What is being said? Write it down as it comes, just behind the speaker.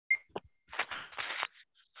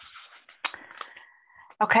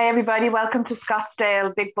Okay, everybody, welcome to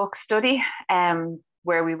Scottsdale Big Book Study,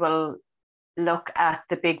 where we will look at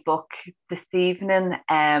the Big Book this evening.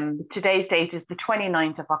 Today's date is the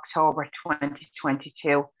 29th of October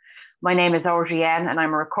 2022. My name is Adrienne and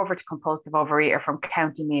I'm a recovered compulsive overeater from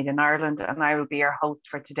County Meath in Ireland, and I will be your host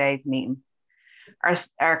for today's meeting.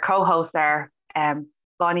 Our co-hosts are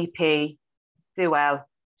Bonnie P, Sue L,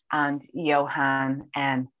 and Johan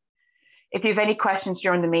N. If you have any questions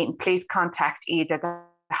during the meeting, please contact either the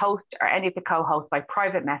host or any of the co-hosts by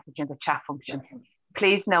private message in the chat function.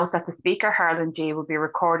 Please note that the speaker, Harlan G, will be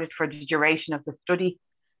recorded for the duration of the study.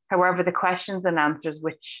 However, the questions and answers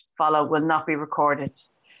which follow will not be recorded.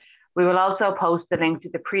 We will also post the link to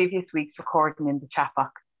the previous week's recording in the chat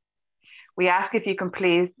box. We ask if you can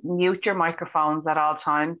please mute your microphones at all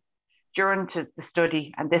times during the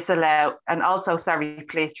study, and please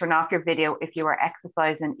turn off your video if you are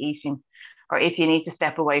exercising, eating, or if you need to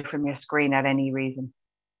step away from your screen at any reason.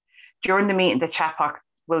 During the meeting, the chat box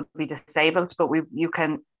will be disabled, but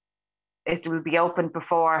it will be open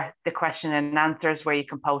before the question and answers, where you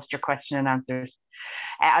can post your question and answers.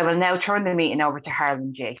 I will now turn the meeting over to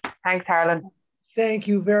Harlan G. Thanks, Harlan. Thank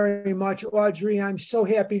you very much, Audrey. I'm so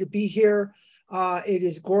happy to be here. It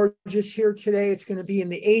is gorgeous here today. It's going to be in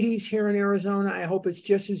the 80s here in Arizona. I hope it's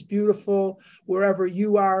just as beautiful wherever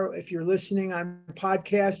you are. If you're listening on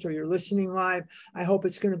podcast or you're listening live, I hope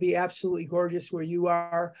it's going to be absolutely gorgeous where you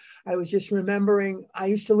are. I was just remembering, I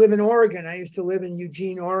used to live in Oregon. I used to live in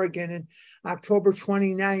Eugene, Oregon, and October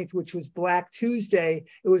 29th, which was Black Tuesday,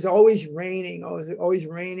 it was always raining. It was always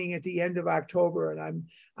raining at the end of October. And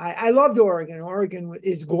I loved Oregon. Oregon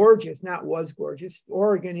is gorgeous, not was gorgeous.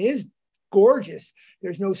 Oregon is gorgeous.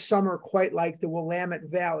 There's no summer quite like the Willamette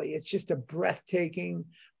Valley. It's just a breathtaking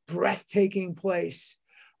place.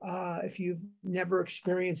 If you've never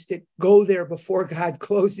experienced it, go there before God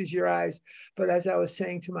closes your eyes. But as I was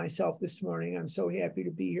saying to myself this morning, I'm so happy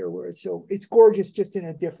to be here where it's gorgeous, just in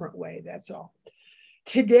a different way. That's all.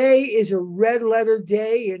 Today is a red letter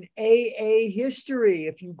day in AA history.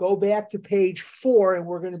 If you go back to page 4, and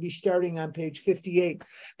we're going to be starting on page 58,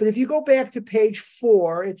 but if you go back to page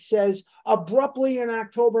 4, it says, abruptly in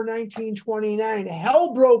October 1929,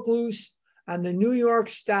 hell broke loose on the New York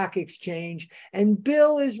Stock Exchange, and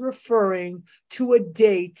Bill is referring to a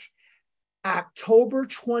date, October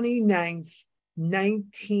 29th,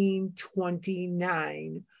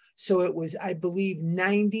 1929. So it was, I believe,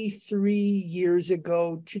 93 years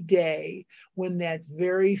ago today when that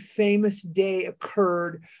very famous day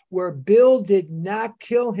occurred, where Bill did not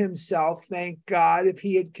kill himself. Thank God. If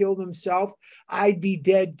he had killed himself, I'd be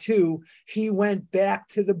dead too. He went back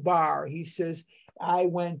to the bar. He says, I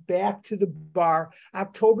went back to the bar,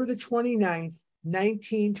 October the 29th,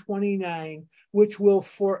 1929, which will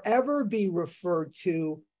forever be referred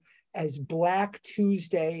to as Black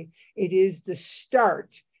Tuesday. It is the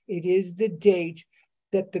start. It is the date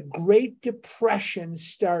that the Great Depression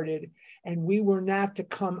started, and we were not to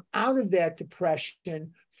come out of that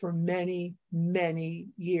depression for many, many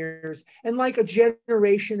years. And like a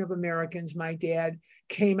generation of Americans, my dad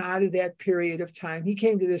came out of that period of time. He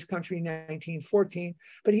came to this country in 1914,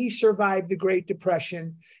 but he survived the Great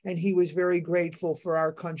Depression, and he was very grateful for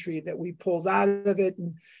our country that we pulled out of it.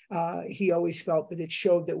 And he always felt that it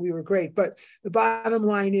showed that we were great. But the bottom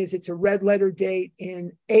line is, it's a red letter date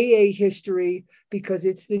in AA history because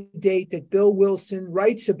it's the date that Bill Wilson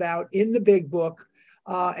writes about in the Big Book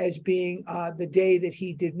as being the day that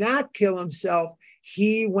he did not kill himself.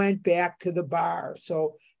 He went back to the bar.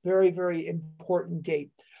 So very, very important date.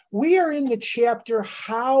 We are in the chapter,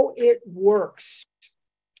 How It Works.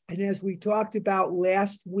 And as we talked about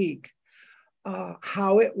last week,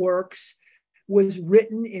 How It Works was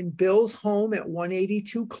written in Bill's home at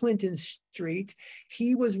 182 Clinton Street.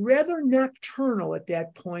 He was rather nocturnal at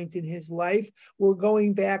that point in his life. We're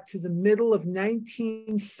going back to the middle of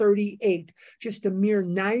 1938, just a mere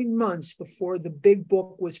 9 months before the Big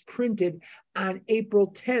Book was printed on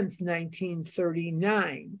April 10th,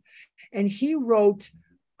 1939. And he wrote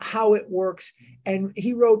How It Works, and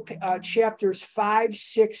he wrote chapters 5,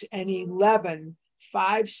 6, and 11.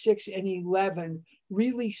 5, 6, and 11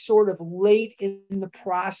 really sort of late in the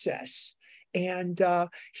process. And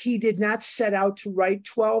he did not set out to write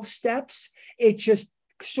 12 steps. It just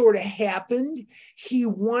sort of happened. He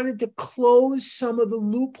wanted to close some of the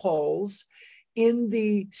loopholes in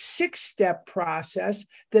the 6-step process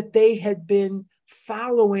that they had been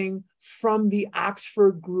following from the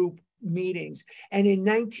Oxford group meetings. And in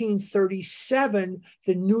 1937,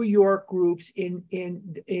 the New York groups in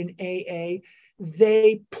AA,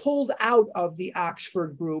 they pulled out of the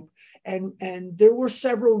Oxford group. And there were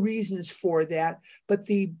several reasons for that, but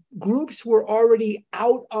the groups were already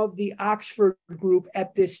out of the Oxford group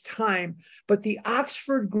at this time. But the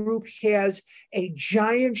Oxford group has a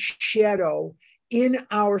giant shadow in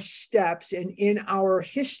our steps and in our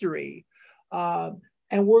history. And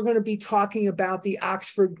we're going to be talking about the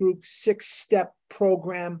Oxford Group 6-step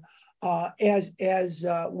program as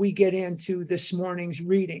we get into this morning's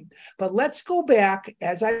reading. But let's go back,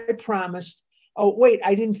 as I promised. Oh, wait,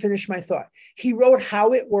 I didn't finish my thought. He wrote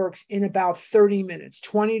How It Works in about 30 minutes,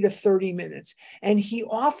 20 to 30 minutes. And he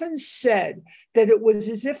often said that it was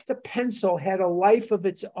as if the pencil had a life of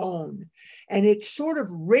its own, and it sort of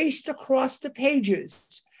raced across the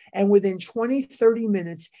pages. And within 20, 30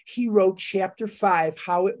 minutes, he wrote chapter 5,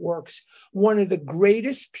 How It Works, one of the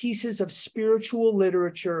greatest pieces of spiritual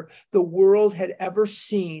literature the world had ever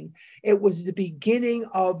seen. It was the beginning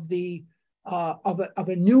of a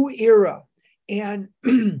new era. And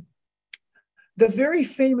the very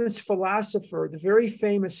famous philosopher, the very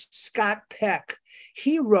famous Scott Peck,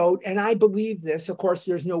 he wrote, and I believe this, of course,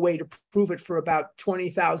 there's no way to prove it for about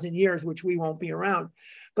 20,000 years, which we won't be around.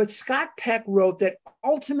 But Scott Peck wrote that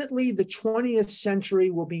ultimately the 20th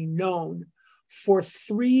century will be known for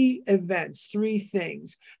 3 events, 3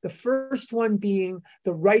 things. The first one being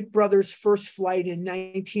the Wright brothers' first flight in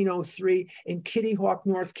 1903 in Kitty Hawk,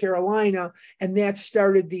 North Carolina, and that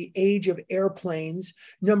started the age of airplanes.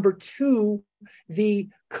 Number 2, the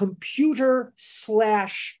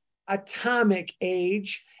computer/atomic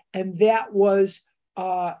age, and that was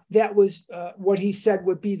what he said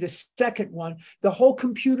would be the second one. The whole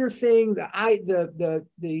computer thing, the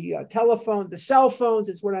telephone, the cell phones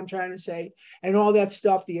is what I'm trying to say, and all that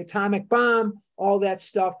stuff, the atomic bomb, all that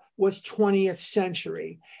stuff was 20th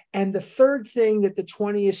century. And the third thing that the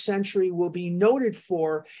 20th century will be noted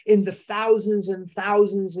for in the thousands and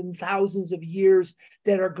thousands and thousands of years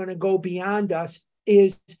that are going to go beyond us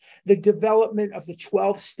is the development of the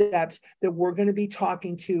 12 steps that we're going to be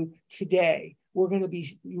talking to today. We're going to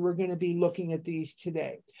be looking at these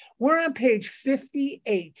today. We're on page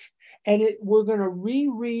 58, and we're going to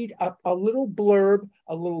reread a little blurb.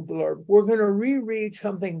 We're going to reread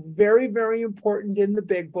something very, very important in the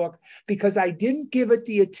big book, because I didn't give it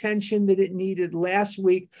the attention that it needed last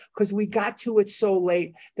week, because we got to it so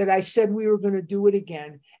late that I said we were going to do it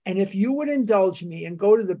again. And if you would indulge me and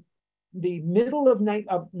go to the middle of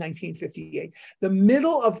 1958, the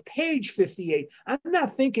middle of page 58. I'm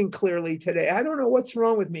not thinking clearly today. I don't know what's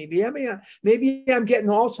wrong with me. Maybe I'm getting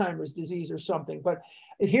Alzheimer's disease or something, but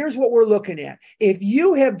here's what we're looking at. If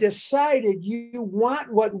you have decided you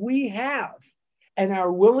want what we have and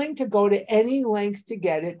are willing to go to any length to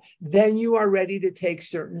get it, then you are ready to take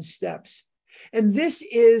certain steps. And this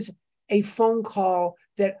is a phone call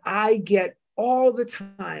that I get all the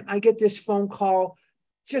time. I get this phone call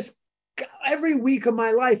just every week of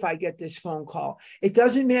my life. I get this phone call. It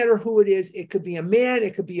doesn't matter who it is. It could be a man,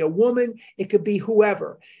 it could be a woman, it could be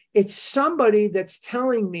whoever. It's somebody that's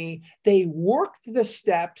telling me they worked the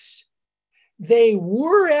steps, they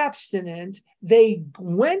were abstinent, they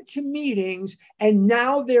went to meetings, and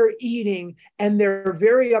now they're eating, and they're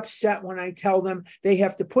very upset when I tell them they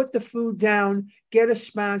have to put the food down, get a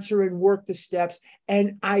sponsor, and work the steps.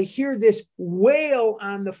 And I hear this wail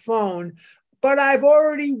on the phone, but I've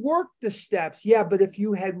already worked the steps. Yeah, but if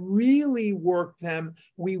you had really worked them,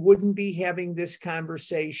 we wouldn't be having this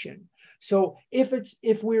conversation. So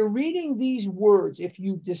if we're reading these words, if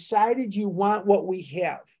you decided you want what we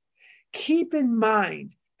have, keep in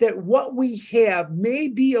mind that what we have may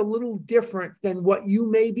be a little different than what you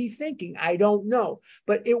may be thinking. I don't know,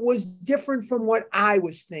 but it was different from what I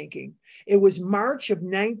was thinking. It was March of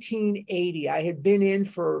 1980. I had been in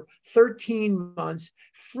for 13 months,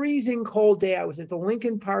 freezing cold day. I was at the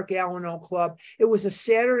Lincoln Park Alano Club. It was a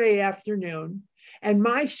Saturday afternoon, and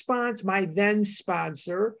my then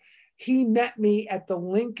sponsor, he met me at the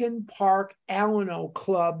Lincoln Park Alano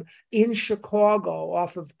Club in Chicago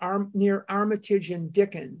off of near Armitage and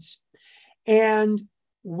Dickens. And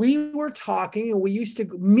we were talking, and we used to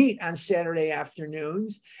meet on Saturday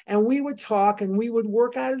afternoons, and we would talk and we would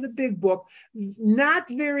work out of the big book, not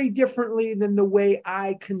very differently than the way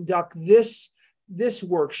I conduct this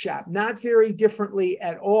workshop, not very differently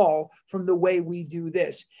at all from the way we do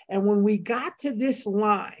this. And when we got to this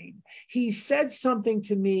line, he said something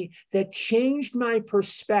to me that changed my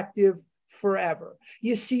perspective forever.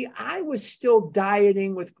 You see, I was still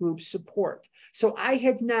dieting with group support, so I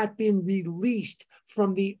had not been released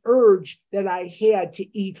from the urge that I had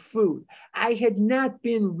to eat food. I had not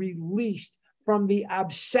been released from the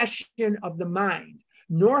obsession of the mind,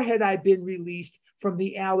 nor had I been released from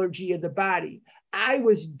the allergy of the body. I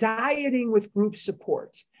was dieting with group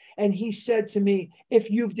support. And he said to me,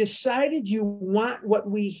 if you've decided you want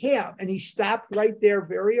what we have, and he stopped right there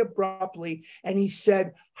very abruptly. And he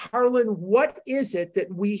said, Harlan, what is it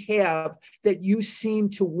that we have that you seem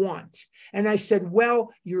to want? And I said,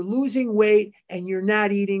 well, you're losing weight and you're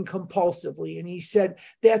not eating compulsively. And he said,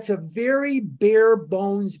 that's a very bare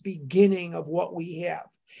bones beginning of what we have.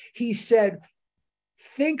 He said,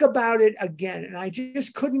 think about it again. And I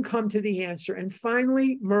just couldn't come to the answer. And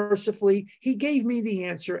finally, mercifully, he gave me the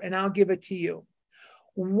answer, and I'll give it to you.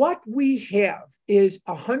 What we have is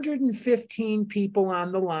 115 people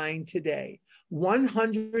on the line today.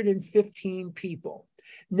 115 people.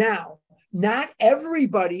 Now, not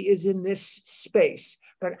everybody is in this space,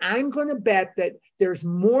 but I'm going to bet that there's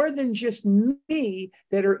more than just me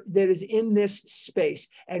that is in this space.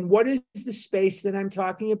 And what is the space that I'm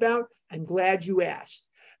talking about? I'm glad you asked.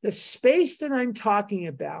 The space that I'm talking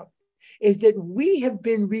about is that we have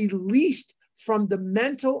been released from the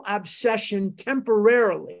mental obsession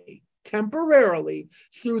temporarily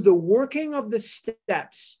through the working of the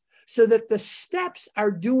steps, so that the steps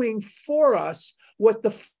are doing for us what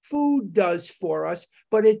the food does for us,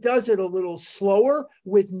 but it does it a little slower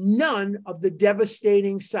with none of the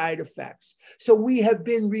devastating side effects. So we have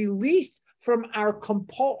been released from our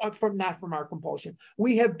compulsion.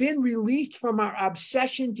 We have been released from our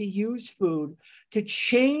obsession to use food to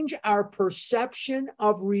change our perception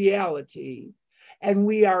of reality. And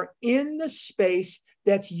we are in the space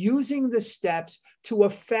that's using the steps to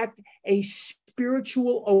affect a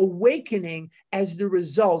spiritual awakening as the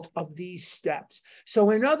result of these steps.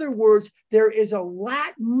 So in other words, there is a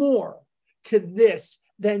lot more to this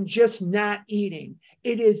than just not eating.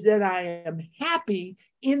 It is that I am happy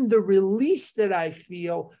in the release that I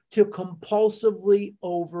feel to compulsively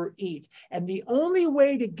overeat. And the only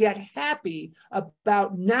way to get happy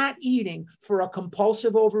about not eating for a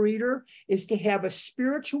compulsive overeater is to have a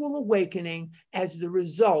spiritual awakening as the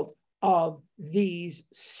result of these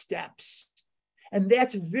steps. And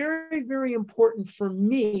that's very, very important for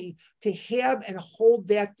me to have and hold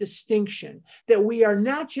that distinction, that we are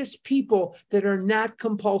not just people that are not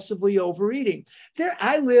compulsively overeating.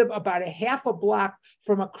 I live about a half a block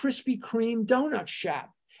from a Krispy Kreme donut shop,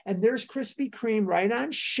 and there's Krispy Kreme right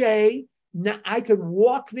on Shea. Now, I could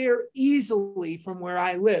walk there easily from where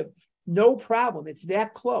I live. No problem. It's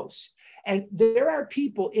that close. And there are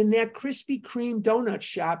people in that Krispy Kreme donut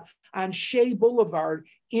shop on Shea Boulevard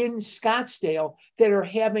in Scottsdale that are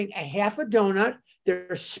having a half a donut.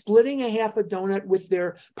 They're splitting a half a donut with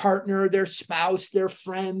their partner, their spouse, their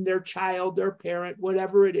friend, their child, their parent,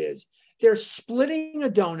 whatever it is. They're splitting a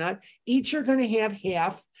donut. Each are going to have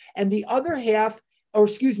half, and the other half,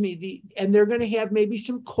 and they're going to have maybe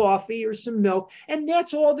some coffee or some milk, and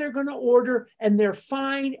that's all they're going to order, and they're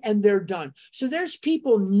fine and they're done. So there's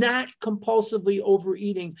people not compulsively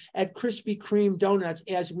overeating at Krispy Kreme donuts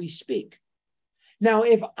as we speak. Now,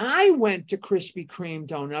 if I went to Krispy Kreme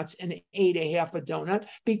donuts and ate a half a donut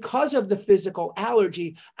because of the physical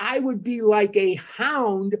allergy, I would be like a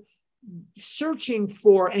hound searching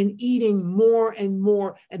for and eating more and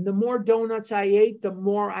more. And the more donuts I ate, the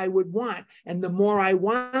more I would want. And the more I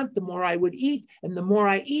want, the more I would eat. And the more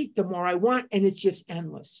I eat, the more I want. And it's just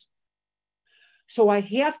endless. So I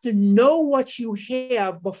have to know what you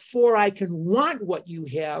have before I can want what you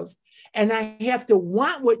have. And I have to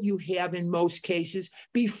want what you have in most cases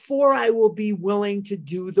before I will be willing to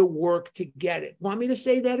do the work to get it. Want me to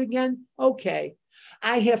say that again? Okay.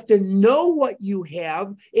 I have to know what you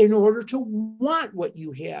have in order to want what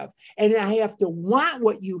you have. And I have to want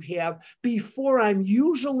what you have before I'm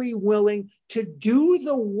usually willing to do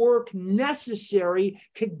the work necessary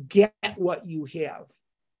to get what you have.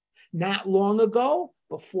 Not long ago,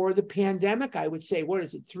 before the pandemic, I would say, what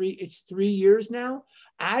is it? It's 3 years now.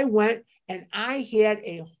 I went and I had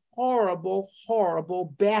a horrible,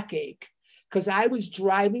 horrible backache because I was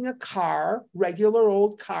driving a car, regular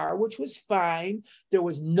old car, which was fine. There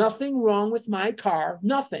was nothing wrong with my car,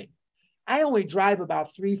 nothing. I only drive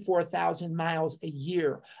about 4,000 miles a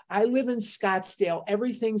year. I live in Scottsdale.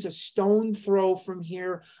 Everything's a stone throw from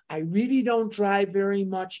here. I really don't drive very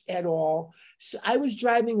much at all. So I was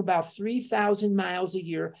driving about 3,000 miles a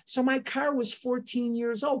year. So my car was 14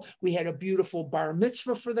 years old. We had a beautiful bar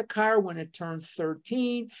mitzvah for the car when it turned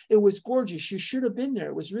 13. It was gorgeous. You should have been there.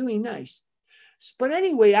 It was really nice. But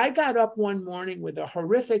anyway, I got up one morning with a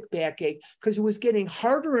horrific backache because it was getting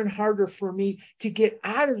harder and harder for me to get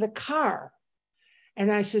out of the car.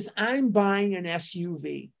 And I says, I'm buying an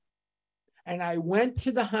SUV. And I went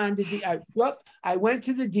to the I went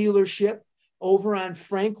to the dealership. over on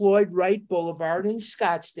Frank Lloyd Wright Boulevard in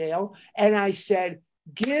Scottsdale. And I said,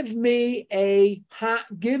 give me a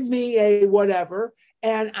whatever.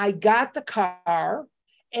 And I got the car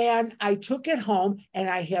and I took it home and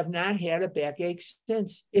I have not had a backache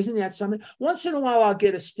since. Isn't that something? Once in a while, I'll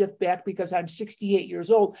get a stiff back because I'm 68 years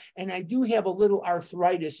old and I do have a little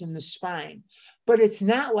arthritis in the spine, but it's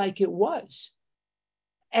not like it was.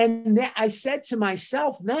 And I said to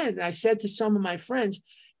myself then, I said to some of my friends,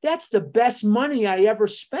 that's the best money I ever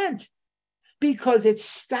spent because it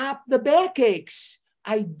stopped the backaches.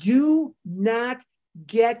 I do not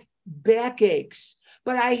get backaches,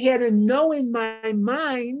 but I had to know in my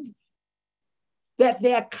mind that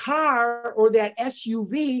that car or that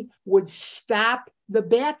SUV would stop the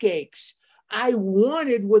backaches. I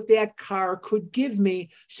wanted what that car could give me,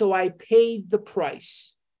 so I paid the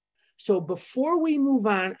price. So before we move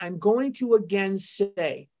on, I'm going to again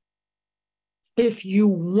say, if you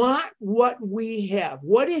want what we have,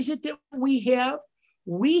 what is it that we have?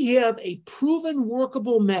 We have a proven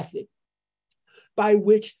workable method by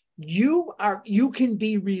which you can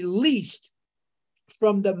be released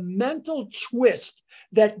from the mental twist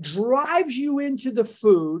that drives you into the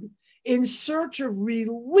food in search of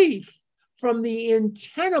relief from the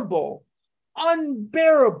untenable,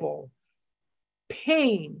 unbearable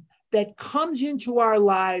pain that comes into our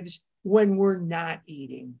lives when we're not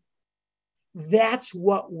eating. That's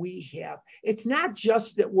what we have. It's not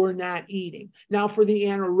just that we're not eating. Now, for the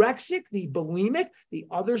anorexic, the bulimic, the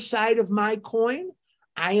other side of my coin,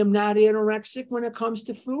 I am not anorexic when it comes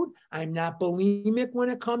to food. I'm not bulimic when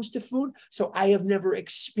it comes to food. So I have never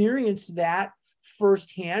experienced that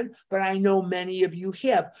firsthand, but I know many of you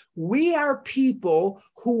have. We are people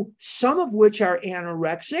who, some of which are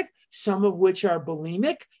anorexic, some of which are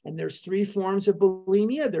bulimic, and there's three forms of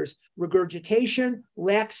bulimia. There's regurgitation,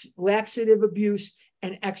 laxative abuse,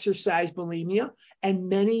 and exercise bulimia. And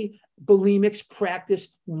many bulimics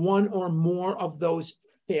practice one or more of those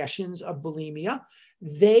fashions of bulimia.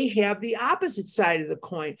 They have the opposite side of the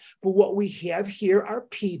coin. But what we have here are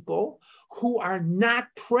people who are not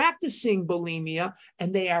practicing bulimia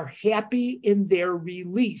and they are happy in their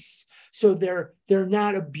release. So they're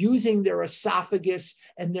not abusing their esophagus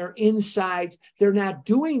and their insides. They're not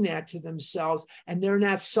doing that to themselves, and they're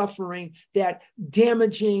not suffering that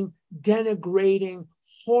damaging, denigrating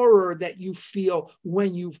horror that you feel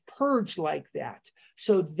when you've purged like that.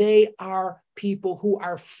 So they are people who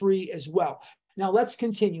are free as well. Now let's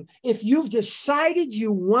continue. If you've decided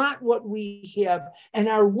you want what we have and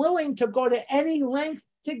are willing to go to any length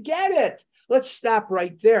to get it, let's stop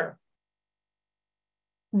right there.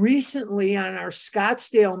 Recently on our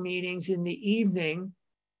Scottsdale meetings in the evening,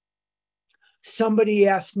 somebody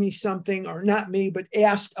asked me something, or not me, but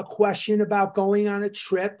asked a question about going on a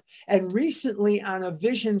trip. And recently on A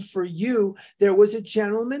Vision for You, there was a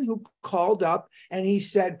gentleman who called up and he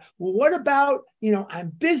said, well, what about,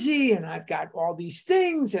 I'm busy and I've got all these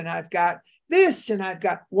things and I've got this and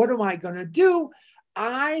what am I going to do?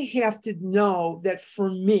 I have to know that for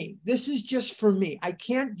me, this is just for me. I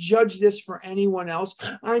can't judge this for anyone else.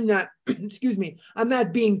 I'm not, I'm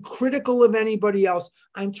not being critical of anybody else.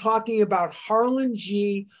 I'm talking about Harlan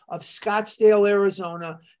G. of Scottsdale,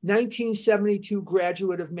 Arizona, 1972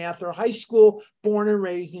 graduate of Mather High School, born and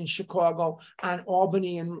raised in Chicago on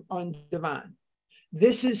Albany and on Devon.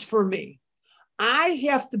 This is for me. I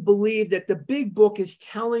have to believe that the big book is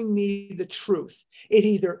telling me the truth. It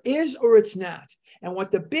either is or it's not. And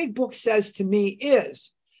what the big book says to me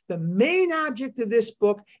is, the main object of this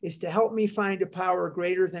book is to help me find a power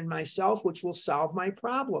greater than myself, which will solve my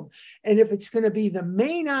problem. And if it's going to be the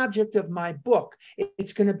main object of my book,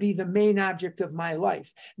 it's going to be the main object of my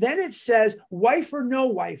life. Then it says, wife or no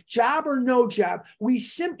wife, job or no job, we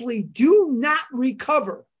simply do not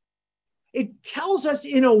recover. It tells us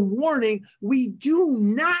in a warning, we do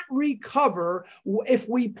not recover if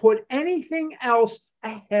we put anything else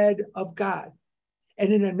ahead of God.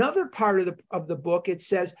 And in another part of the book, it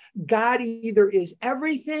says, God either is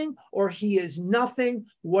everything or he is nothing.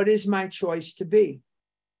 What is my choice to be?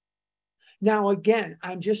 Now, again,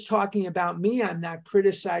 I'm just talking about me. I'm not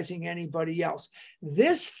criticizing anybody else.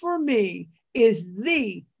 This, for me, is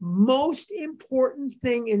the most important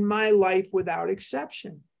thing in my life without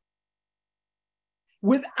exception.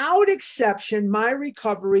 Without exception, my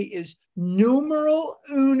recovery is numero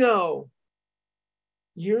uno.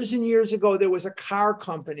 Years and years ago, there was a car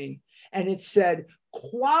company, and it said,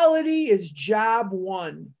 quality is job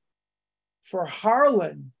one. For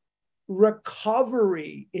Harlan,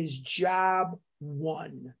 recovery is job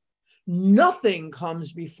one. Nothing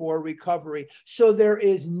comes before recovery. So there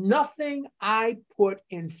is nothing I put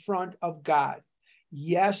in front of God.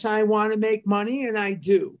 Yes, I want to make money, and I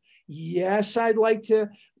do. Yes, I'd like to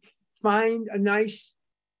find a nice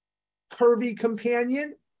curvy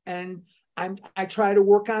companion, and I try to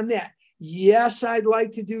work on that. Yes, I'd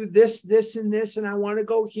like to do this, this, and this, and I want to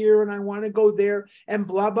go here and I want to go there and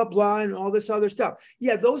blah, blah, blah, and all this other stuff.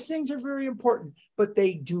 Yeah, those things are very important, but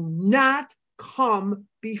they do not come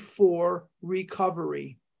before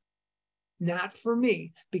recovery. Not for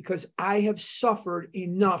me, because I have suffered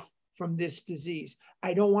enough from this disease.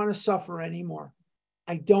 I don't want to suffer anymore.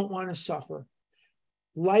 I don't want to suffer.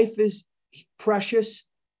 Life is precious.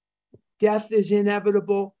 Death is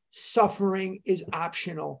inevitable. Suffering is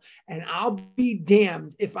optional. And I'll be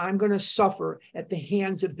damned if I'm going to suffer at the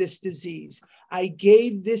hands of this disease. I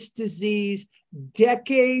gave this disease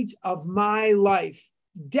decades of my life.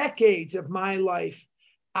 Decades of my life.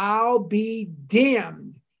 I'll be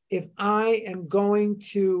damned if I am going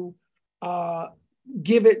to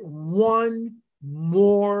give it one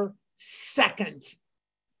more second.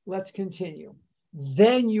 Let's continue.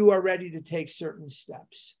 Then you are ready to take certain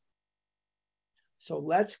steps. So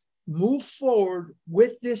let's move forward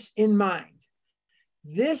with this in mind.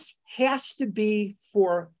 This has to be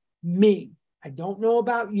for me. I don't know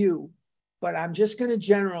about you, but I'm just going to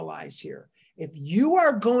generalize here. If you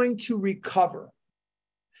are going to recover,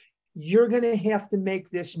 you're going to have to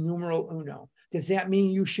make this numero uno. Does that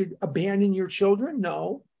mean you should abandon your children?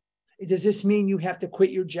 No. Does this mean you have to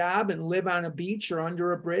quit your job and live on a beach or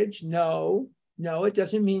under a bridge? No, it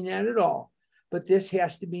doesn't mean that at all. But this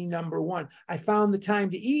has to be number one. I found the time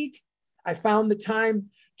to eat. I found the time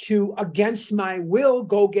to, against my will,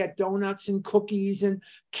 go get donuts and cookies and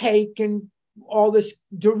cake and all this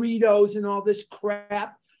Doritos and all this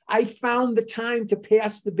crap. I found the time to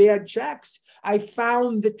pass the bad checks. I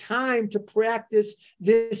found the time to practice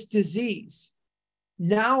this disease.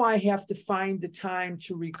 Now I have to find the time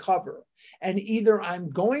to recover. And either I'm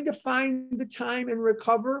going to find the time and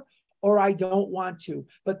recover, or I don't want to,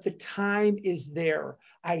 but the time is there.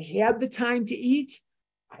 I had the time to eat.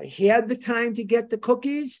 I had the time to get the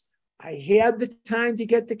cookies. I had the time to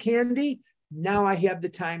get the candy. Now I have the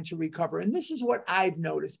time to recover. And this is what I've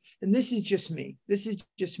noticed. And this is just me. This is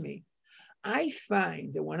just me. I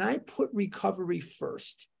find that when I put recovery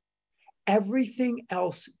first, everything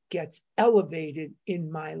else gets elevated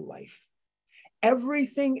in my life.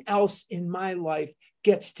 Everything else in my life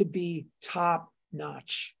gets to be top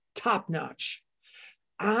notch. Top notch.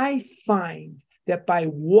 I find that by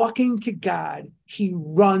walking to God, he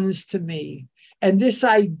runs to me. And this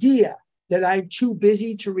idea that I'm too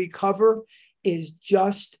busy to recover is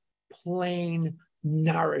just plain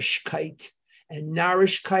narishkeit. And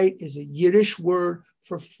narishkeit is a Yiddish word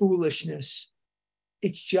for foolishness.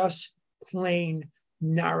 It's just plain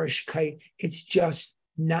narishkeit. It's just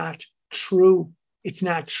not true. It's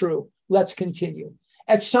not true. Let's continue.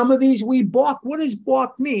 At some of these, we balk. What does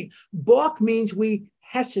balk mean? Balk means we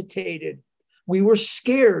hesitated. We were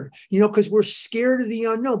scared, because we're scared of the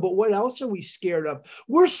unknown. But what else are we scared of?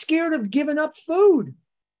 We're scared of giving up food.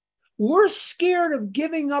 We're scared of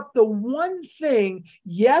giving up the one thing.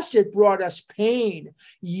 Yes, it brought us pain.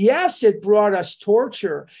 Yes, it brought us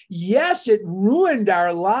torture. Yes, it ruined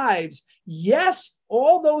our lives. Yes,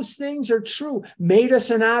 all those things are true. Made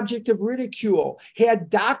us an object of ridicule. Had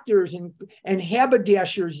doctors and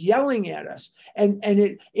haberdashers yelling at us. And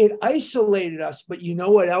it isolated us. But you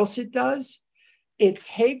know what else it does? It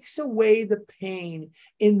takes away the pain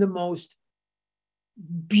in the most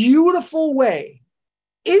beautiful way,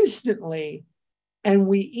 instantly. And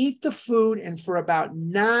we eat the food, and for about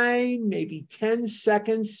 9, maybe 10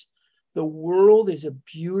 seconds, the world is a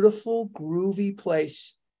beautiful, groovy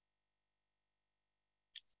place.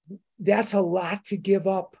 That's a lot to give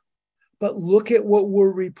up. But look at what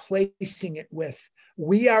we're replacing it with.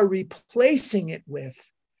 We are replacing it with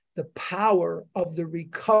the power of the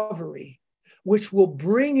recovery, which will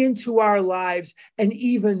bring into our lives an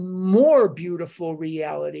even more beautiful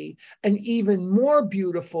reality, an even more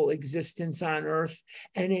beautiful existence on earth,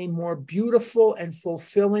 and a more beautiful and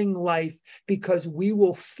fulfilling life, because we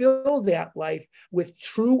will fill that life with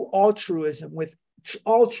true altruism,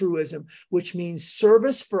 which means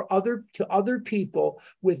service to other people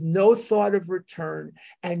with no thought of return,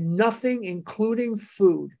 and nothing, including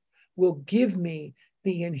food, will give me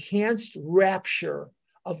the enhanced rapture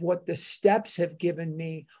of what the steps have given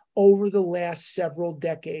me over the last several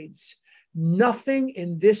decades. Nothing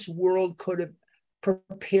in this world could have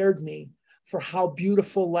prepared me for how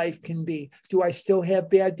beautiful life can be. Do I still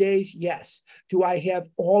have bad days? Yes. Do I have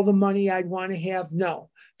all the money I'd want to have?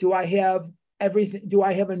 No. Do I have everything? Do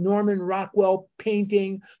I have a Norman Rockwell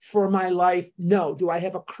painting for my life? No. Do I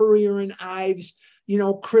have a Currier and Ives,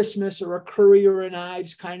 Christmas, or a Currier and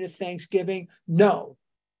Ives kind of Thanksgiving? No.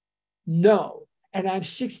 And I'm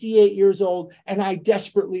 68 years old, and I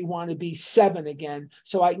desperately want to be 7 again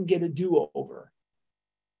so I can get a do-over.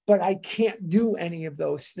 But I can't do any of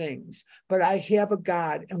those things. But I have a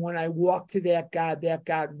God, and when I walk to that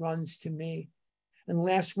God runs to me. And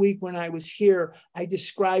last week when I was here, I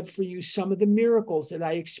described for you some of the miracles that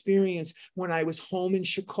I experienced when I was home in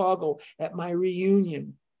Chicago at my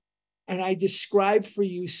reunion. And I described for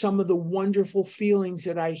you some of the wonderful feelings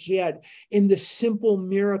that I had in the simple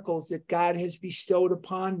miracles that God has bestowed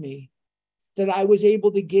upon me, that I was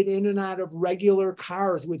able to get in and out of regular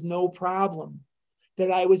cars with no problem,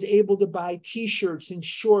 that I was able to buy T-shirts and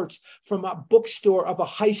shorts from a bookstore of a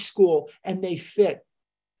high school and they fit,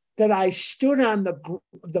 that I stood on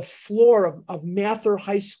the floor of Mather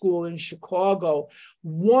High School in Chicago,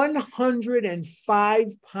 105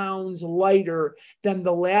 pounds lighter than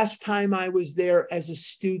the last time I was there as a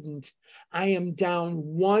student. I am down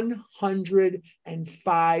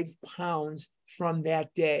 105 pounds from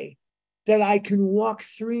that day, that I can walk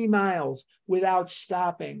 3 miles without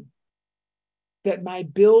stopping, that my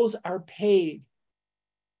bills are paid,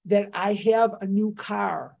 that I have a new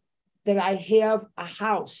car, that I have a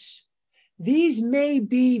house. These may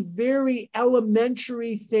be very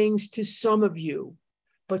elementary things to some of you,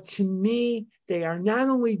 but to me, they are not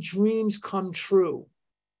only dreams come true,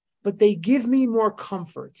 but they give me more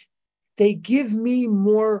comfort. They give me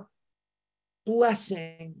more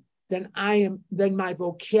blessing than my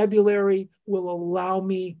vocabulary will allow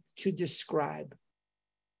me to describe.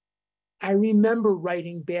 I remember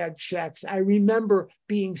writing bad checks. I remember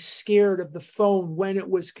being scared of the phone when it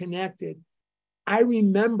was connected. I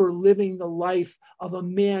remember living the life of a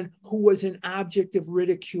man who was an object of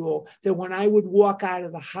ridicule, that when I would walk out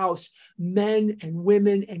of the house, men and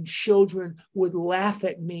women and children would laugh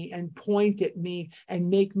at me and point at me and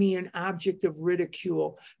make me an object of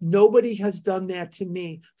ridicule. Nobody has done that to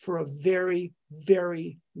me for a very,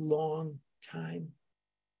 very long time.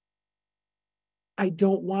 I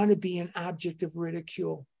don't want to be an object of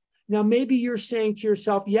ridicule. Now, maybe you're saying to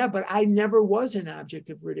yourself, yeah, but I never was an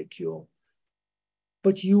object of ridicule.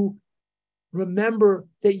 But you remember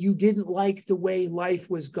that you didn't like the way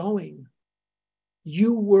life was going.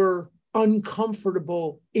 You were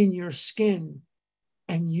uncomfortable in your skin,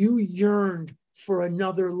 and you yearned for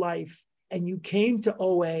another life. And you came to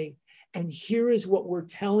OA, and here is what we're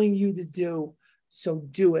telling you to do. So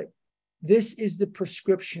do it. This is the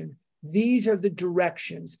prescription. These are the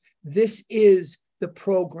directions. This is the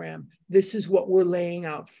program. This is what we're laying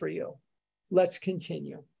out for you. Let's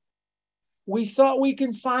continue. We thought we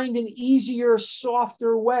can find an easier,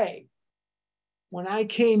 softer way. When I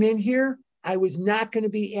came in here, I was not going to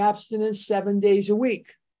be abstinent 7 days a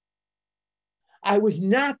week. I was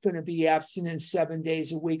not going to be abstinent 7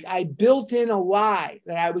 days a week. I built in a lie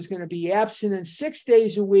that I was going to be abstinent 6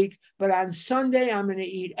 days a week, but on Sunday, I'm going to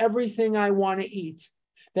eat everything I want to eat.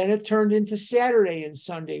 Then it turned into Saturday and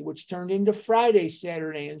Sunday, which turned into Friday,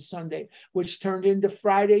 Saturday, and Sunday, which turned into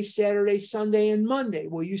Friday, Saturday, Sunday, and Monday.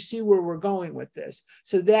 Well, you see where we're going with this.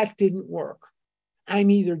 So that didn't work. I'm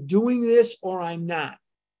either doing this or I'm not.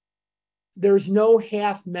 There's no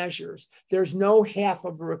half measures. There's no half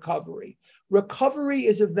of recovery. Recovery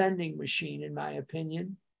is a vending machine, in my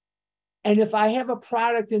opinion. And if I have a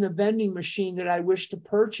product in a vending machine that I wish to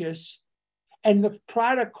purchase, and the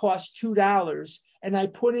product costs $2, and I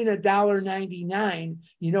put in $1.99,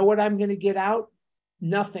 you know what I'm going to get out?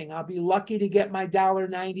 Nothing. I'll be lucky to get my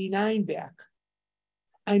 $1.99 back.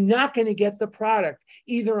 I'm not going to get the product.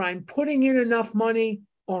 Either I'm putting in enough money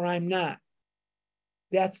or I'm not.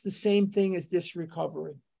 That's the same thing as this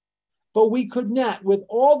recovery. But we could not, with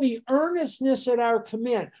all the earnestness at our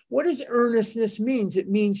command. What does earnestness mean? It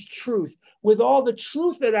means truth. With all the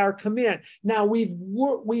truth at our command. Now we've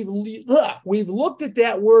looked at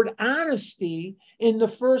that word honesty in the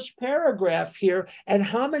first paragraph here. And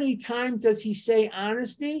how many times does he say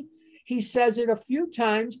honesty? He says it a few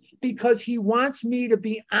times because he wants me to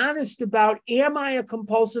be honest about, am I a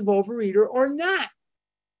compulsive overeater or not?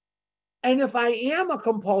 And if I am a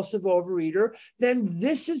compulsive overeater, then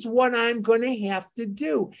this is what I'm going to have to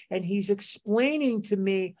do. And he's explaining to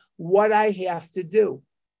me what I have to do.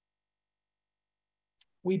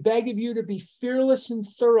 We beg of you to be fearless and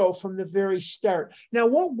thorough from the very start. Now,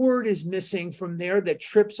 what word is missing from there that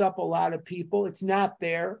trips up a lot of people? It's not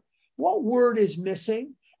there. What word is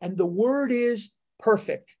missing? And the word is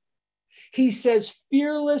perfect. He says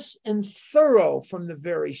fearless and thorough from the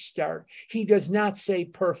very start. He does not say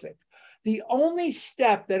perfect. The only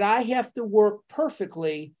step that I have to work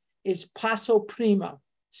perfectly is passo prima,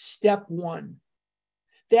 step one.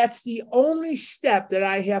 That's the only step that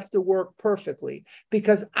I have to work perfectly,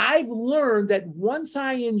 because I've learned that once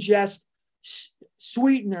I ingest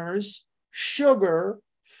sweeteners, sugar,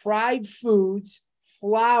 fried foods,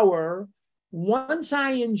 flour, once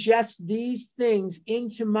I ingest these things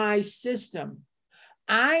into my system,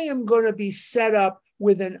 I am going to be set up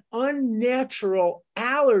with an unnatural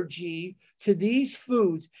allergy to these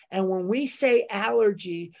foods. And when we say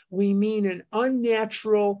allergy, we mean an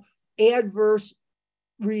unnatural adverse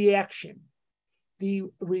reaction. The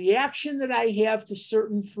reaction that I have to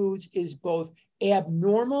certain foods is both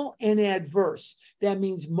abnormal and adverse. That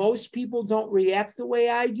means most people don't react the way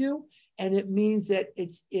I do, and it means that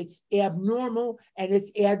it's abnormal, and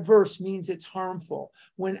it's adverse means it's harmful.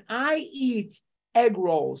 When I eat egg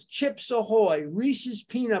rolls, Chips Ahoy, Reese's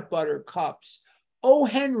peanut butter cups, O.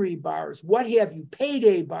 Henry bars, what have you,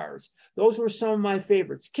 Payday bars, those were some of my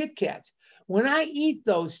favorites, Kit Kats. When I eat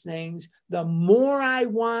those things, the more I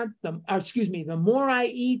want, the more I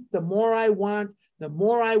eat, the more I want, the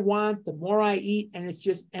more I want, the more I eat, and it's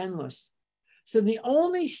just endless. So the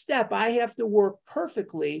only step I have to work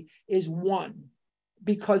perfectly is one,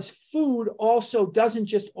 because food also doesn't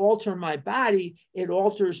just alter my body, it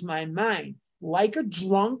alters my mind. Like a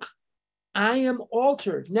drunk, I am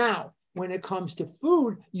altered. Now, when it comes to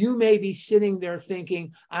food, you may be sitting there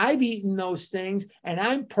thinking, I've eaten those things and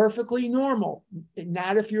I'm perfectly normal.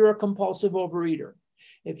 Not if you're a compulsive overeater.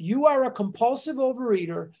 If you are a compulsive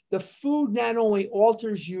overeater, the food not only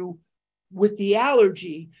alters you with the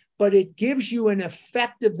allergy, but it gives you an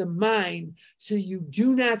effect of the mind, so you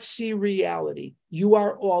do not see reality. You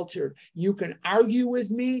are altered. You can argue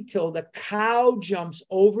with me till the cow jumps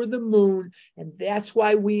over the moon, and that's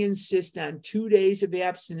why we insist on 2 days of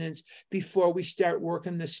abstinence before we start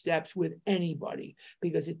working the steps with anybody,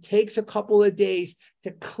 because it takes a couple of days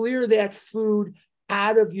to clear that food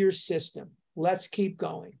out of your system. Let's keep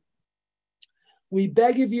going. We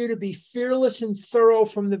beg of you to be fearless and thorough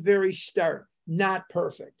from the very start, not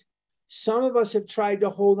perfect. Some of us have tried to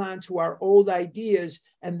hold on to our old ideas,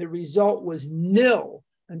 and the result was nil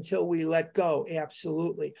until we let go.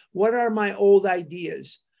 Absolutely. What are my old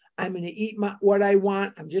ideas? I'm going to eat what I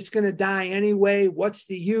want. I'm just going to die anyway. What's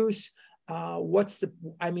the use? I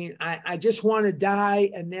just want to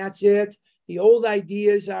die, and that's it. The old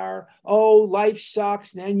ideas are, oh, life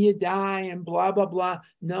sucks, and then you die, and blah, blah, blah.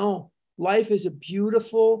 No, life is a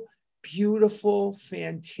beautiful, beautiful,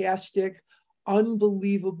 fantastic,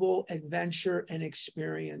 unbelievable adventure and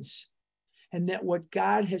experience. And that what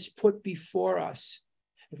God has put before us,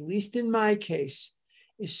 at least in my case,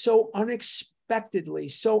 is so unexpectedly,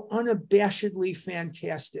 so unabashedly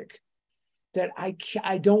fantastic that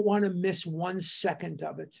I don't want to miss 1 second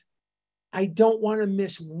of it. I don't want to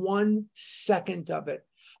miss 1 second of it.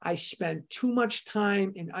 I spent too much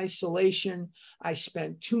time in isolation. I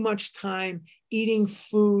spent too much time eating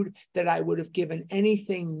food that I would have given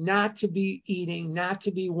anything not to be eating, not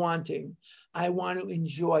to be wanting. I want to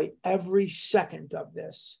enjoy every second of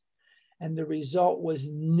this. And the result was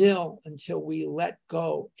nil until we let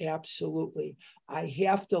go. Absolutely. I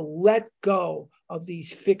have to let go of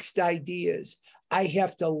these fixed ideas. I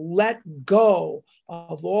have to let go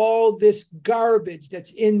of all this garbage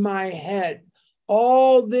that's in my head,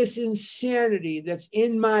 all this insanity that's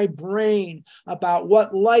in my brain about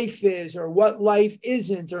what life is or what life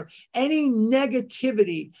isn't, or any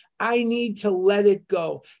negativity. I need to let it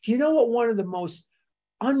go. Do you know what one of the most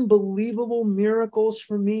unbelievable miracles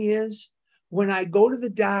for me is? When I go to the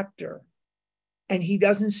doctor and he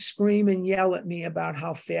doesn't scream and yell at me about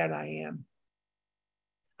how fat I am.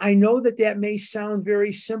 I know that may sound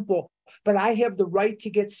very simple, but I have the right to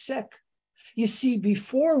get sick. You see,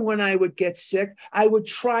 before, when I would get sick, I would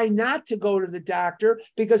try not to go to the doctor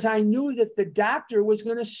because I knew that the doctor was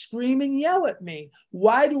going to scream and yell at me.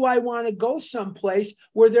 Why do I want to go someplace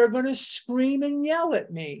where they're going to scream and yell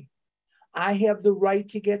at me? I have the right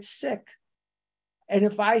to get sick. And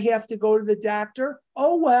if I have to go to the doctor,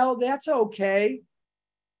 oh, well, that's okay.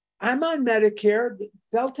 I'm on Medicare.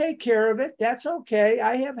 They'll take care of it. That's okay.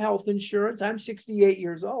 I have health insurance. I'm 68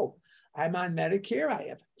 years old. I'm on Medicare. I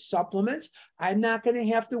have supplements. I'm not going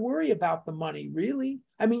to have to worry about the money, really.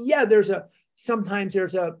 I mean, yeah, sometimes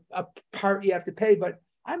there's a part you have to pay, but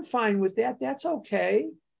I'm fine with that. That's okay.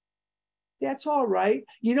 That's all right.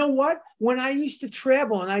 You know what? When I used to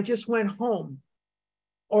travel and I just went home,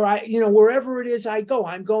 or wherever it is I go,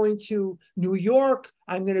 I'm going to New York.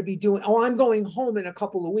 I'm going home in a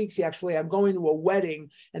couple of weeks. Actually, I'm going to a wedding,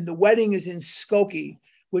 and the wedding is in Skokie,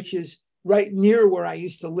 which is right near where I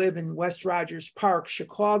used to live in West Rogers Park,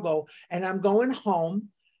 Chicago. And I'm going home.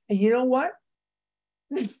 And you know what?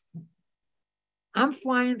 I'm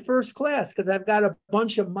flying first class because I've got a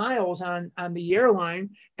bunch of miles on the airline,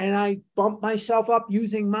 and I bumped myself up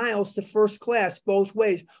using miles to first class both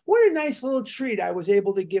ways. What a nice little treat I was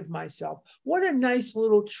able to give myself. What a nice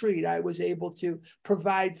little treat I was able to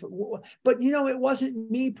provide for. But you know, it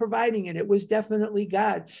wasn't me providing it. It was definitely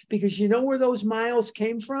God, because you know where those miles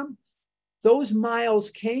came from? Those miles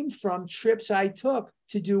came from trips I took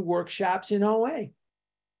to do workshops in OA.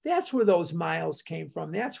 That's where those miles came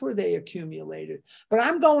from. That's where they accumulated. But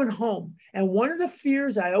I'm going home. And one of the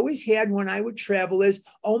fears I always had when I would travel is,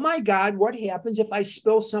 oh my God, what happens if I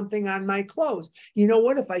spill something on my clothes? You know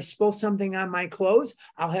what? If I spill something on my clothes,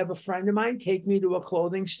 I'll have a friend of mine take me to a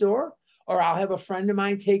clothing store, or I'll have a friend of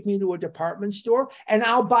mine take me to a department store, and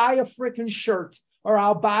I'll buy a freaking shirt, or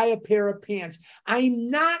I'll buy a pair of pants. I'm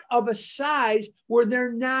not of a size where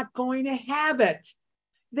they're not going to have it.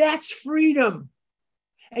 That's freedom.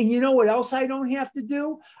 And you know what else I don't have to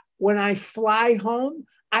do? When I fly home,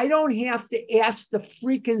 I don't have to ask the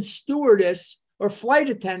freaking stewardess or flight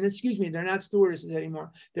attendant, excuse me, they're not stewardesses anymore.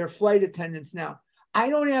 They're flight attendants now. I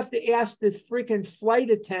don't have to ask the freaking flight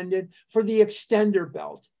attendant for the extender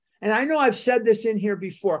belt. And I know I've said this in here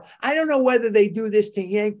before. I don't know whether they do this to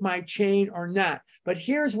yank my chain or not, but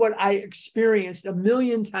here's what I experienced a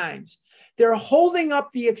million times. They're holding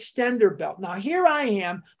up the extender belt. Now, here I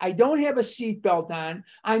am. I don't have a seatbelt on.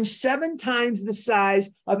 I'm 7 times the size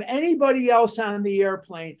of anybody else on the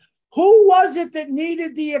airplane. Who was it that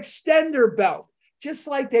needed the extender belt? Just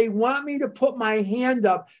like they want me to put my hand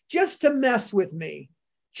up just to mess with me,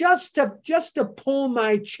 just to pull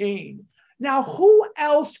my chain. Now, who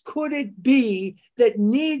else could it be that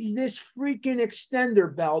needs this freaking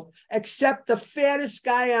extender belt except the fattest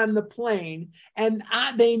guy on the plane? And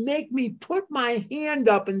they make me put my hand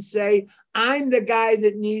up and say, I'm the guy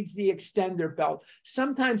that needs the extender belt.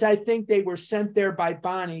 Sometimes I think they were sent there by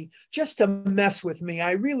Bonnie just to mess with me.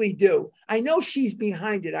 I really do. I know she's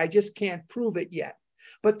behind it. I just can't prove it yet.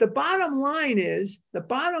 But the bottom line is,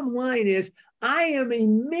 I am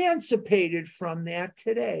emancipated from that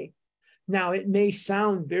today. Now, it may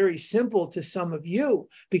sound very simple to some of you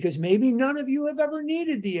because maybe none of you have ever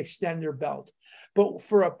needed the extender belt. But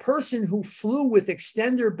for a person who flew with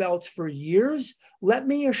extender belts for years, let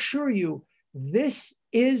me assure you, this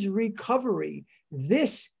is recovery.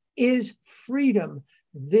 This is freedom.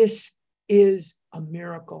 This is a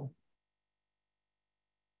miracle.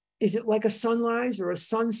 Is it like a sunrise or a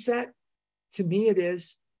sunset? To me, it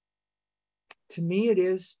is. To me, it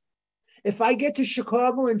is. If I get to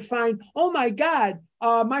Chicago and find, oh my God,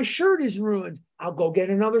 my shirt is ruined, I'll go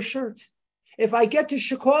get another shirt. If I get to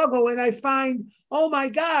Chicago and I find, oh my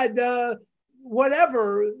God,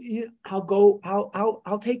 whatever,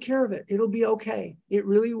 I'll take care of it. It'll be okay. It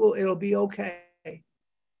really will. It'll be okay.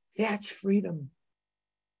 That's freedom.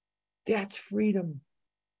 That's freedom.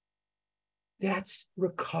 That's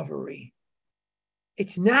recovery.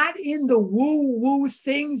 It's not in the woo-woo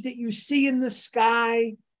things that you see in the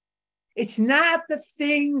sky. It's not the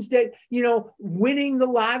things that, winning the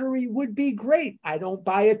lottery would be great. I don't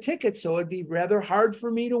buy a ticket, so it'd be rather hard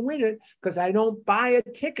for me to win it because I don't buy a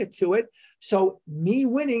ticket to it. So me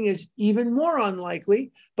winning is even more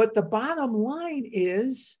unlikely. But the bottom line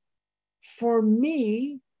is, for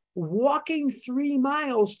me, walking 3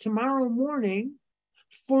 miles tomorrow morning,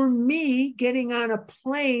 for me getting on a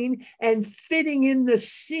plane and fitting in the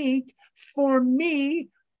seat, for me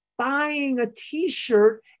buying a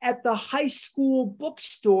t-shirt at the high school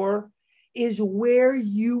bookstore is where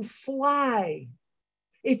you fly.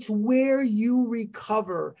 It's where you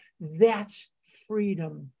recover. That's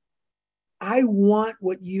freedom. I want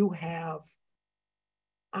what you have.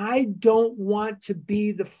 I don't want to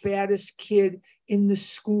be the fattest kid in the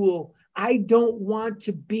school. I don't want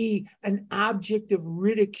to be an object of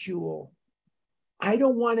ridicule. I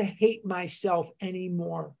don't want to hate myself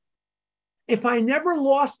anymore. If I never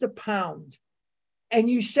lost a pound and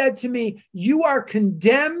you said to me, you are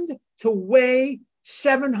condemned to weigh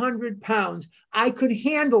 700 pounds, I could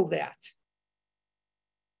handle that.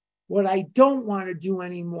 What I don't want to do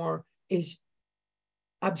anymore is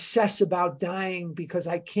obsess about dying because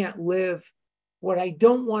I can't live. What I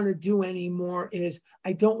don't want to do anymore is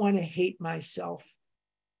I don't want to hate myself.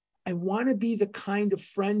 I want to be the kind of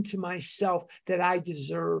friend to myself that I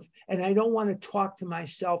deserve. And I don't want to talk to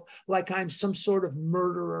myself like I'm some sort of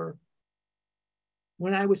murderer.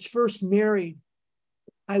 When I was first married,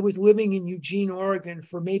 I was living in Eugene, Oregon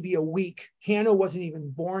for maybe a week. Hannah wasn't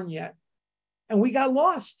even born yet. And we got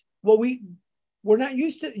lost. Well, we're not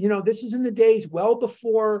used to, this is in the days well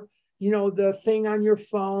before, the thing on your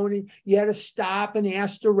phone, and you had to stop and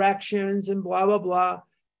ask directions and blah, blah, blah.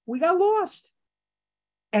 We got lost.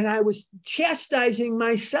 And I was chastising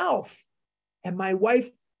myself. And my wife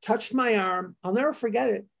touched my arm. I'll never forget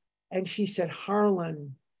it. And she said,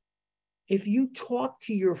 Harlan, if you talk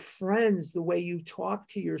to your friends the way you talk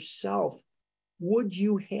to yourself, would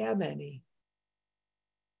you have any?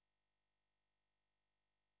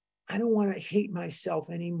 I don't want to hate myself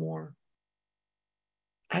anymore.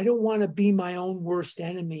 I don't want to be my own worst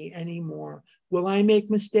enemy anymore. Will I make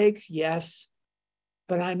mistakes? Yes,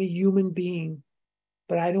 but I'm a human being.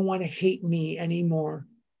 But I don't want to hate me anymore.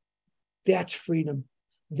 That's freedom.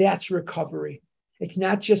 That's recovery. It's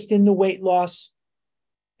not just in the weight loss.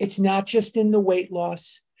 It's not just in the weight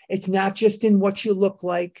loss. It's not just in what you look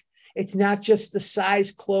like. It's not just the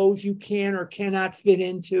size clothes you can or cannot fit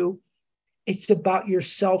into. It's about your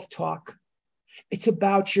self-talk. It's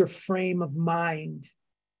about your frame of mind.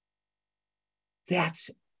 That's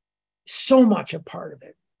so much a part of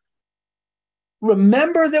it.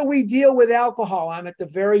 Remember that we deal with alcohol. I'm at the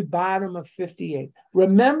very bottom of 58.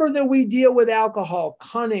 Remember that we deal with alcohol,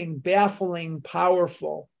 cunning, baffling,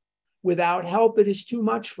 powerful. Without help, it is too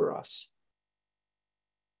much for us.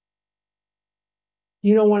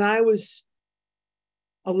 When I was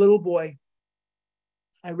a little boy,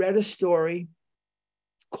 I read a story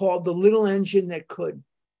called The Little Engine That Could.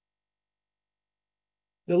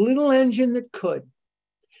 The Little Engine That Could.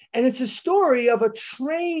 And it's a story of a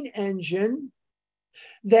train engine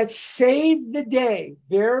that saved the day,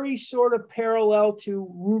 very sort of parallel to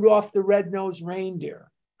Rudolph the Red-Nosed Reindeer.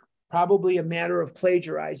 Probably a matter of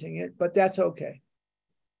plagiarizing it, but that's okay.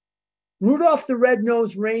 Rudolph the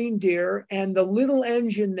Red-Nosed Reindeer and the Little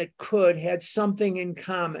Engine That Could had something in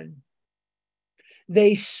common.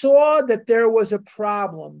 They saw that there was a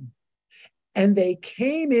problem, and they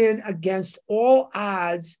came in against all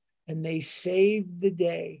odds, and they saved the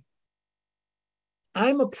day.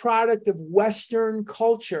 I'm a product of Western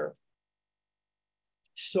culture.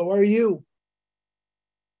 So are you.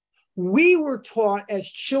 We were taught as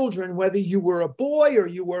children, whether you were a boy or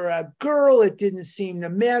you were a girl, it didn't seem to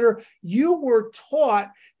matter. You were taught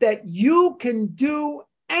that you can do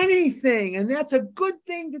anything. And that's a good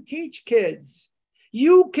thing to teach kids.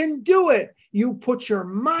 You can do it. You put your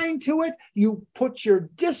mind to it. You put your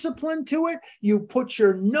discipline to it. You put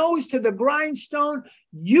your nose to the grindstone.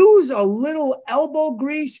 Use a little elbow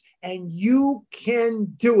grease and you can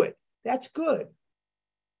do it. That's good.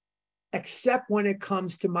 Except when it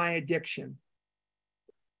comes to my addiction.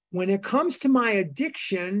 When it comes to my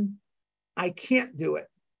addiction, I can't do it.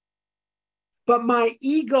 But my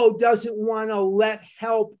ego doesn't want to let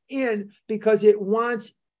help in because it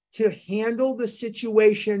wants to handle the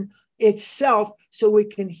situation itself so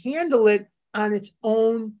it can handle it on its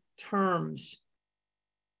own terms.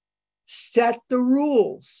 Set the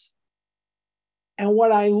rules. And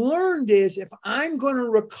what I learned is if I'm going to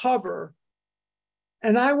recover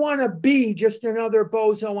and I want to be just another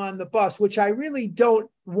bozo on the bus, which I really don't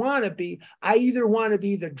want to be. I either want to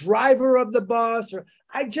be the driver of the bus or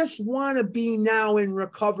I just want to be now in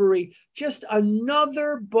recovery, just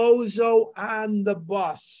another bozo on the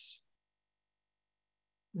bus.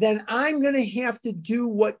 Then I'm going to have to do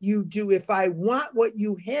what you do. If I want what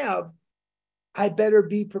you have, I better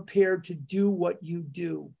be prepared to do what you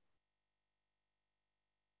do.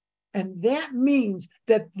 And that means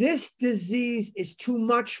that this disease is too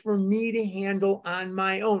much for me to handle on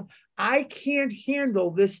my own. I can't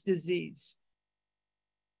handle this disease.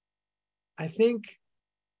 I think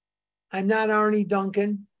I'm not Arne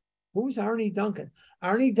Duncan. Who's Arne Duncan?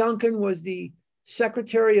 Arne Duncan was the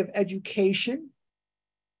Secretary of Education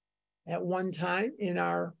at one time in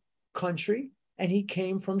our country, and he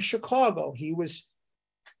came from Chicago. He was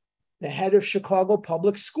the head of Chicago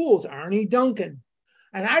Public Schools, Arne Duncan.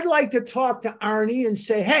 And I'd like to talk to Arne and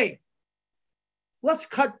say, hey, let's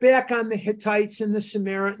cut back on the Hittites and the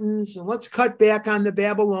Samaritans, and let's cut back on the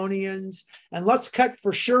Babylonians, and let's cut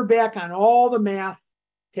for sure back on all the math.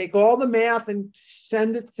 Take all the math and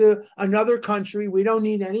send it to another country. We don't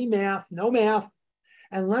need any math, no math.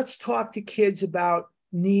 And let's talk to kids about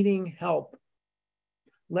needing help.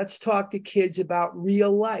 Let's talk to kids about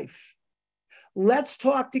real life. Let's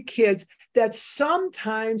talk to kids that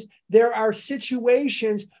sometimes there are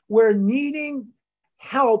situations where needing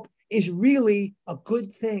help is really a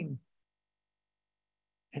good thing.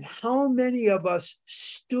 And how many of us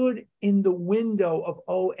stood in the window of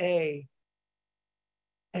OA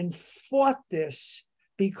and fought this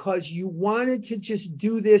because you wanted to just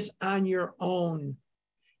do this on your own?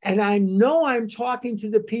 And I know I'm talking to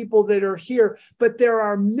the people that are here, but there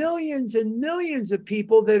are millions and millions of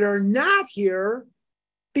people that are not here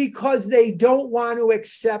because they don't want to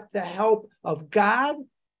accept the help of God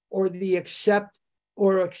or accept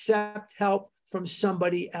help from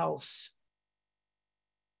somebody else.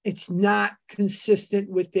 It's not consistent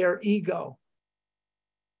with their ego.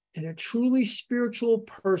 And a truly spiritual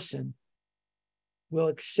person will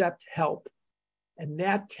accept help. And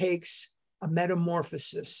that takes a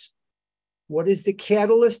metamorphosis. What is the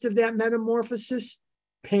catalyst of that metamorphosis?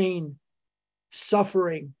 Pain,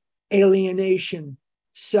 suffering, alienation,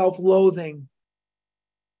 self-loathing.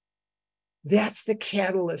 That's the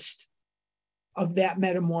catalyst of that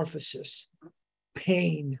metamorphosis.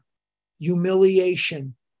 Pain,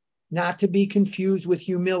 humiliation, not to be confused with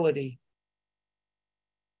humility.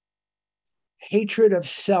 Hatred of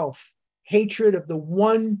self, hatred of the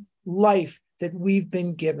one life that we've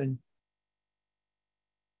been given.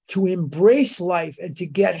 To embrace life and to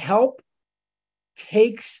get help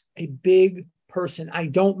takes a big person. I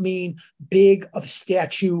don't mean big of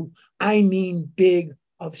stature. I mean big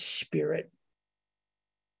of spirit.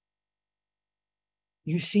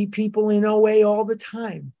 You see people in OA all the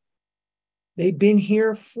time. They've been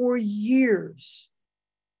here for years.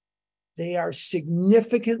 They are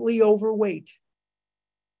significantly overweight.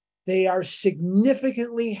 They are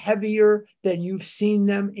significantly heavier than you've seen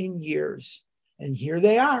them in years. And here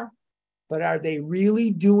they are. But are they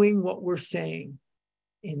really doing what we're saying?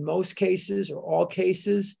 In most cases or all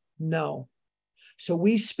cases, no. So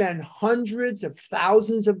we spend hundreds of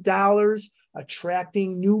thousands of dollars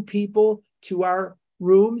attracting new people to our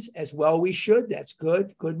rooms, as well we should. That's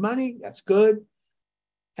good. Good money. That's good.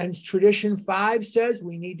 And tradition 5 says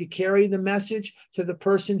we need to carry the message to the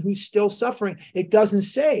person who's still suffering. It doesn't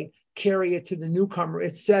say carry it to the newcomer.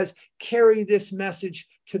 It says carry this message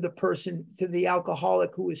to the person, to the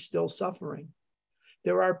alcoholic who is still suffering.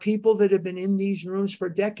 There are people that have been in these rooms for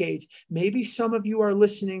decades. Maybe some of you are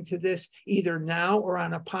listening to this either now or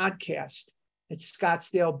on a podcast at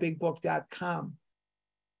scottsdalebigbook.com.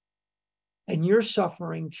 And you're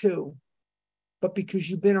suffering too. But because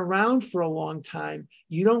you've been around for a long time,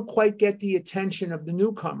 you don't quite get the attention of the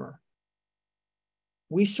newcomer.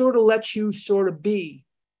 We sort of let you sort of be.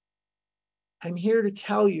 I'm here to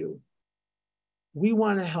tell you, we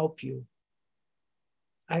want to help you.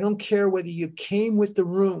 I don't care whether you came with the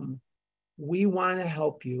room. We want to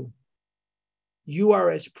help you. You are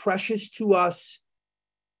as precious to us,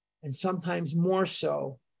 and sometimes more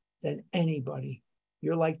so, than anybody.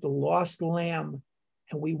 You're like the lost lamb,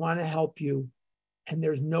 and we want to help you. And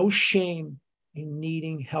there's no shame in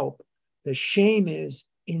needing help. The shame is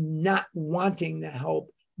in not wanting the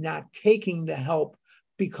help, not taking the help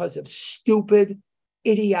because of stupid,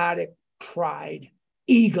 idiotic pride,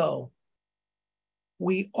 ego.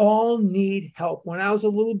 We all need help. When I was a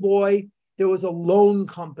little boy, there was a loan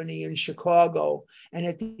company in Chicago. And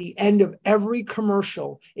at the end of every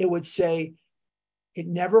commercial, it would say, it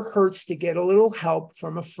never hurts to get a little help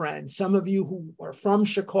from a friend. Some of you who are from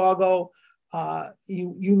Chicago,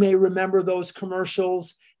 you may remember those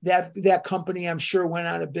commercials. That company, I'm sure, went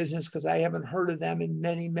out of business because I haven't heard of them in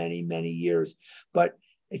many, many, many years. But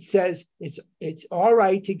it says it's all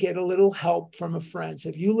right to get a little help from a friend. So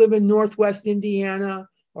if you live in Northwest Indiana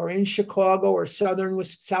or in Chicago or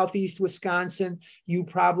Southeast Wisconsin, you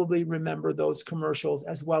probably remember those commercials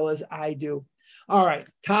as well as I do. All right,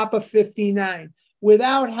 top of 59.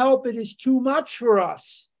 Without help, it is too much for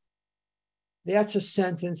us. That's a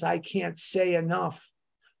sentence I can't say enough.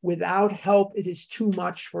 Without help, it is too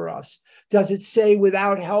much for us. Does it say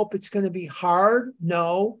without help, it's going to be hard?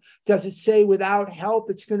 No. Does it say without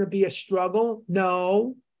help, it's going to be a struggle?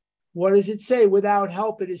 No. What does it say? Without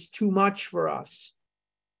help, it is too much for us.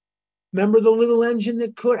 Remember the little engine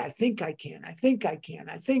that could? I think I can. I think I can.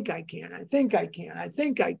 I think I can. I think I can. I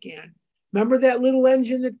think I can. Remember that little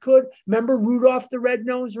engine that could? Remember Rudolph the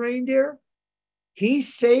Red-Nosed Reindeer? He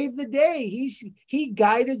saved the day. He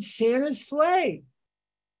guided Santa's sleigh.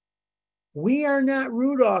 We are not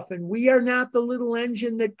Rudolph, and we are not the little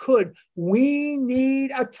engine that could. We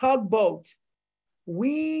need a tugboat.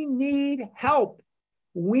 We need help.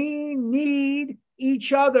 We need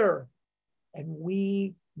each other. And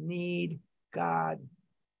we need God.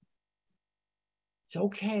 It's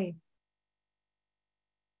okay.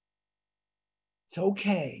 It's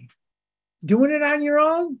okay. Doing it on your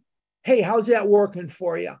own? Hey, how's that working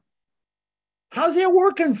for you? How's that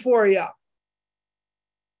working for you?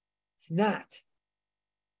 It's not.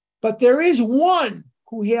 But there is one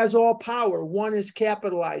who has all power. One is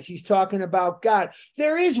capitalized. He's talking about God.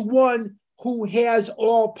 There is one who has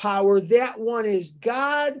all power. That one is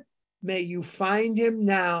God. May you find him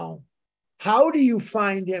now. How do you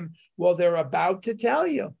find him? Well, they're about to tell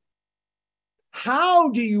you. How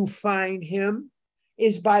do you find him?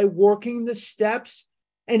 is by working the steps.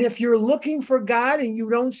 And if you're looking for God and you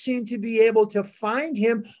don't seem to be able to find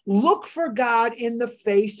him, look for God in the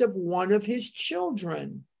face of one of his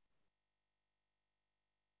children.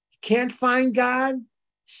 Can't find God?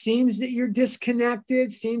 Seems that you're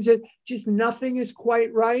disconnected, seems that just nothing is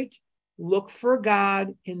quite right. Look for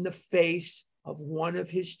God in the face of one of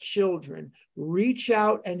his children. Reach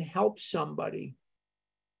out and help somebody.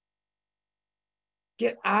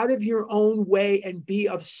 Get out of your own way and be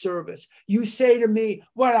of service. You say to me,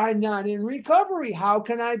 well, I'm not in recovery. How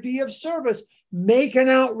can I be of service? Make an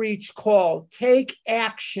outreach call. Take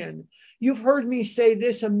action. You've heard me say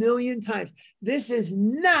this a million times. This is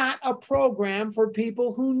not a program for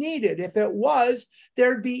people who need it. If it was,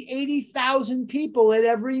 there'd be 80,000 people at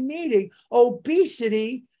every meeting.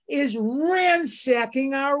 Obesity is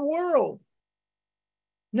ransacking our world.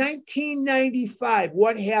 1995,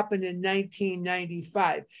 what happened in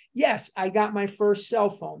 1995? Yes, I got my first cell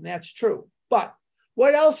phone. That's true. But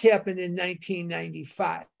what else happened in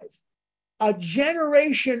 1995? A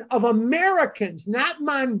generation of Americans, not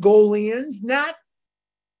Mongolians, not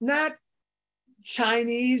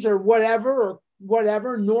Chinese or whatever,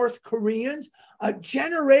 North Koreans, a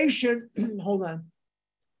generation, hold on,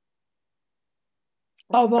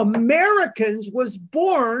 of Americans was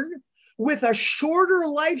born with a shorter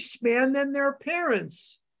lifespan than their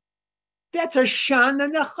parents. That's a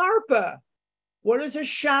shana necharpa. What does a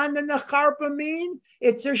shana necharpa mean?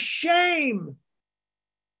 It's a shame.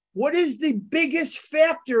 What is the biggest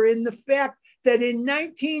factor in the fact that in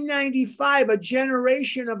 1995, a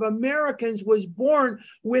generation of Americans was born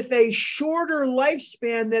with a shorter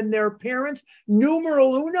lifespan than their parents?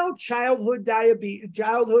 Numero uno, childhood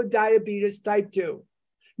diabetes type 2.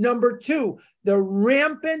 Number 2, the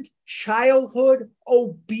rampant childhood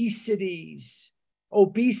obesities.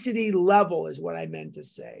 Obesity level is what I meant to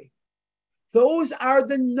say. Those are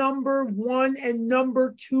the number 1 and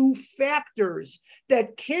number 2 factors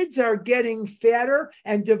that kids are getting fatter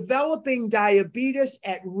and developing diabetes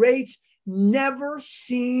at rates never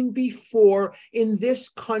seen before in this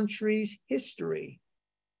country's history.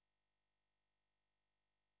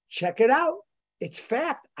 Check it out. It's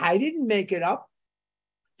fact. I didn't make it up.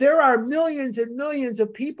 There are millions and millions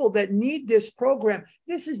of people that need this program.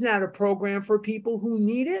 This is not a program for people who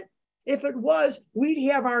need it. If it was, we'd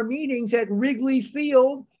have our meetings at Wrigley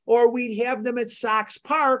Field, or we'd have them at Sox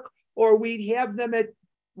Park, or we'd have them at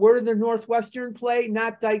where the Northwestern play,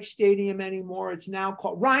 not Dyke Stadium anymore. It's now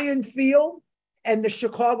called Ryan Field, and the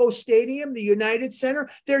Chicago Stadium, the United Center.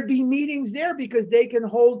 There'd be meetings there because they can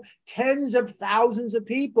hold tens of thousands of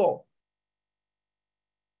people.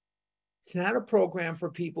 It's not a program for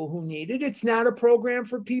people who need it. It's not a program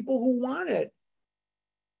for people who want it.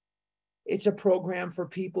 It's a program for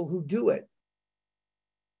people who do it.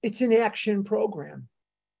 It's an action program.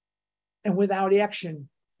 And without action,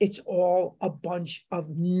 it's all a bunch of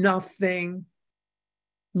nothing.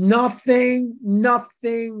 Nothing,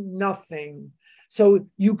 nothing, nothing. So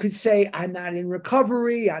you could say, I'm not in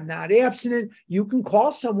recovery, I'm not abstinent. You can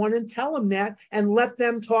call someone and tell them that and let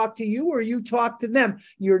them talk to you, or you talk to them.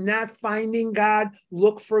 You're not finding God.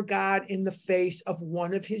 Look for God in the face of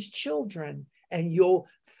one of his children, and you'll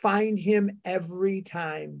find him every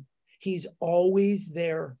time. He's always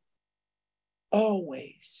there.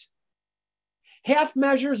 Always. Half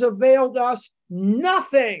measures availed us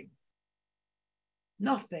nothing.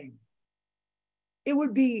 Nothing. It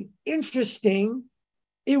would be interesting.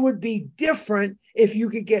 It would be different if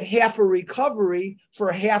you could get half a recovery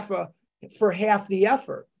for half the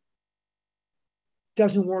effort.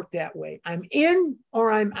 Doesn't work that way. I'm in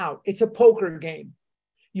or I'm out. It's a poker game.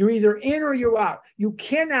 You're either in or you're out. You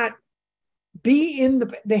cannot be in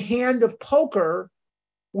the hand of poker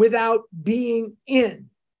without being in.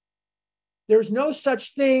 There's no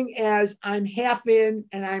such thing as I'm half in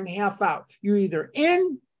and I'm half out. You're either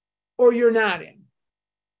in or you're not in.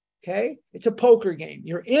 Okay? It's a poker game.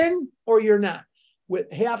 You're in or you're not.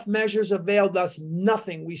 With half measures availed us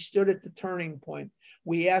nothing. We stood at the turning point.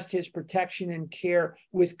 We asked his protection and care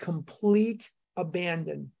with complete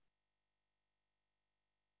abandon.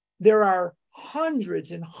 There are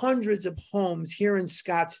hundreds and hundreds of homes here in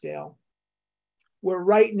Scottsdale where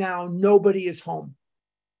right now nobody is home.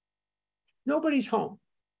 Nobody's home.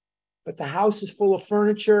 But the house is full of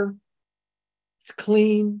furniture. It's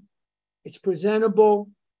clean. It's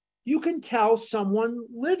presentable. You can tell someone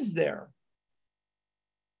lives there.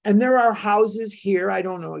 And there are houses here, I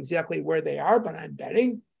don't know exactly where they are, but I'm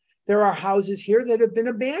betting there are houses here that have been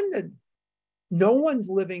abandoned. No one's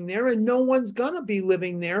living there, and no one's going to be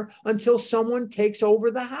living there until someone takes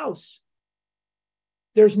over the house.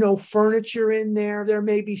 There's no furniture in there. There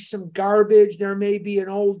may be some garbage. There may be an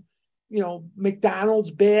old,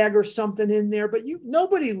 McDonald's bag or something in there, but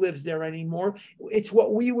nobody lives there anymore. It's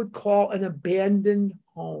what we would call an abandoned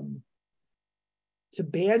home. It's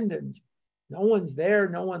abandoned. No one's there.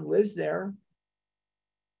 No one lives there.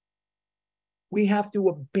 We have to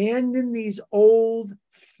abandon these old,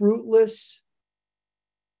 fruitless,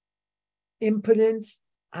 impotent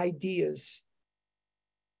ideas.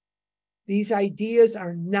 These ideas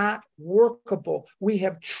are not workable. We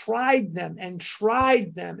have tried them and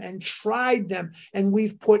tried them and tried them, and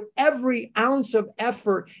we've put every ounce of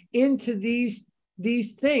effort into these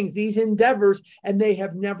things, these endeavors, and they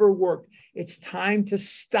have never worked. It's time to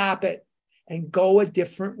stop it and go a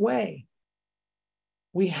different way.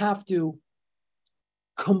 We have to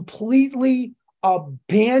completely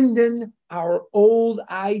abandon our old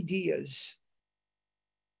ideas.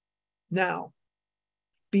 Now,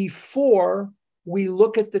 before we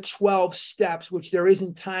look at the 12 steps, which there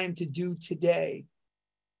isn't time to do today,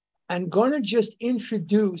 I'm going to just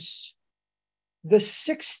introduce the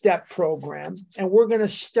 6-step program, and we're going to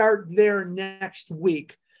start there next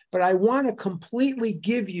week. But I want to completely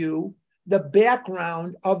give you the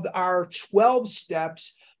background of our 12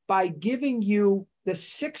 steps by giving you the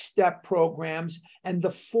 6-step programs and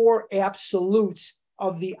the 4 absolutes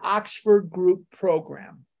of the Oxford Group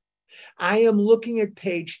program. I am looking at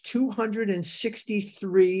page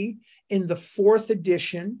 263 in the 4th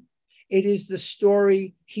edition. It is the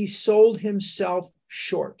story, He Sold Himself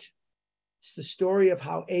Short. It's the story of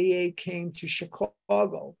how AA came to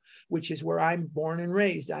Chicago, which is where I'm born and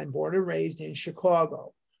raised. I'm born and raised in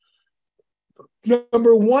Chicago.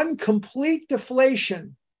 Number 1, complete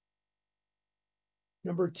deflation.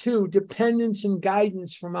 Number 2, dependence and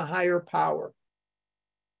guidance from a higher power.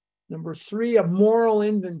 Number 3, a moral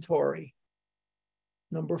inventory.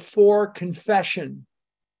 Number 4, confession.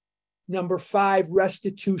 Number 5,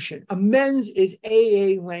 restitution. Amends is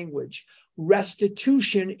AA language.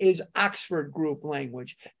 Restitution is Oxford Group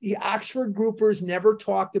language. The Oxford Groupers never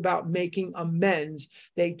talked about making amends.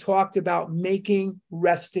 They talked about making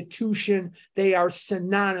restitution. They are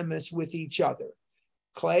synonymous with each other.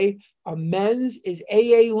 Clay, amends is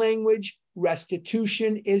AA language.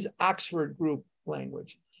 Restitution is Oxford Group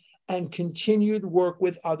language. And continued work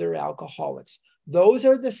with other alcoholics. Those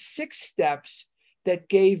are the 6 steps that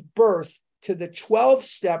gave birth to the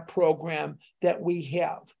 12-step program that we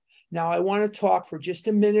have. Now, I want to talk for just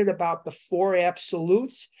a minute about the 4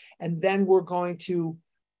 absolutes, and then we're going to,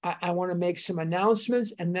 I want to make some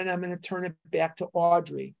announcements, and then I'm going to turn it back to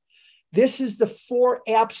Audrey. This is the 4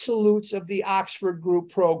 absolutes of the Oxford Group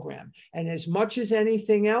program. And as much as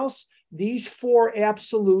anything else, these 4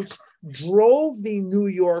 absolutes drove the New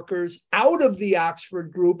Yorkers out of the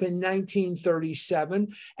Oxford Group in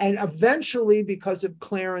 1937. And eventually, because of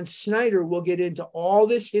Clarence Snyder, we'll get into all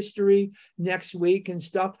this history next week and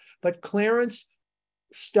stuff, but Clarence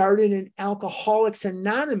started an Alcoholics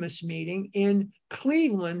Anonymous meeting in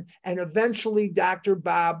Cleveland, and eventually Dr.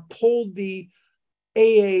 Bob pulled the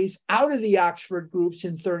AAs out of the Oxford groups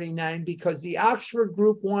in 39 because the Oxford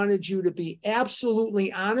group wanted you to be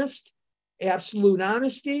absolutely honest, absolute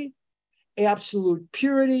honesty, absolute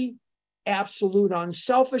purity, absolute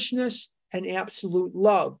unselfishness, and absolute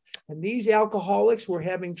love. And these alcoholics were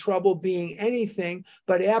having trouble being anything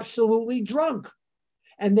but absolutely drunk.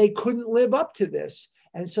 And they couldn't live up to this.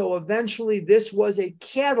 And so eventually this was a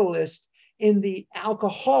catalyst in the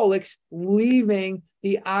alcoholics leaving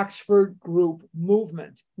the Oxford Group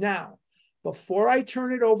movement. Now, before I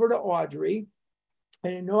turn it over to Audrey,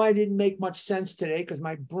 and I know I didn't make much sense today because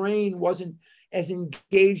my brain wasn't as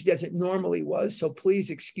engaged as it normally was, so please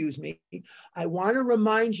excuse me. I want to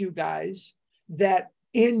remind you guys that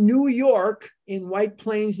in New York, in White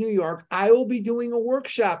Plains, New York, I will be doing a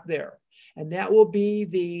workshop there. And that will be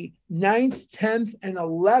the 9th, 10th, and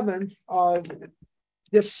 11th of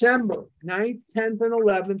December, 9th, 10th, and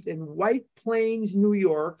 11th in White Plains, New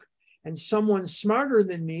York. And someone smarter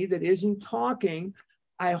than me that isn't talking,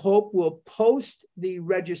 I hope will post the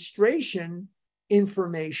registration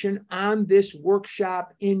information on this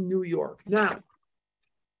workshop in New York. Now,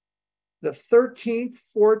 the 13th,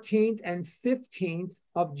 14th, and 15th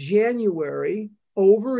of January over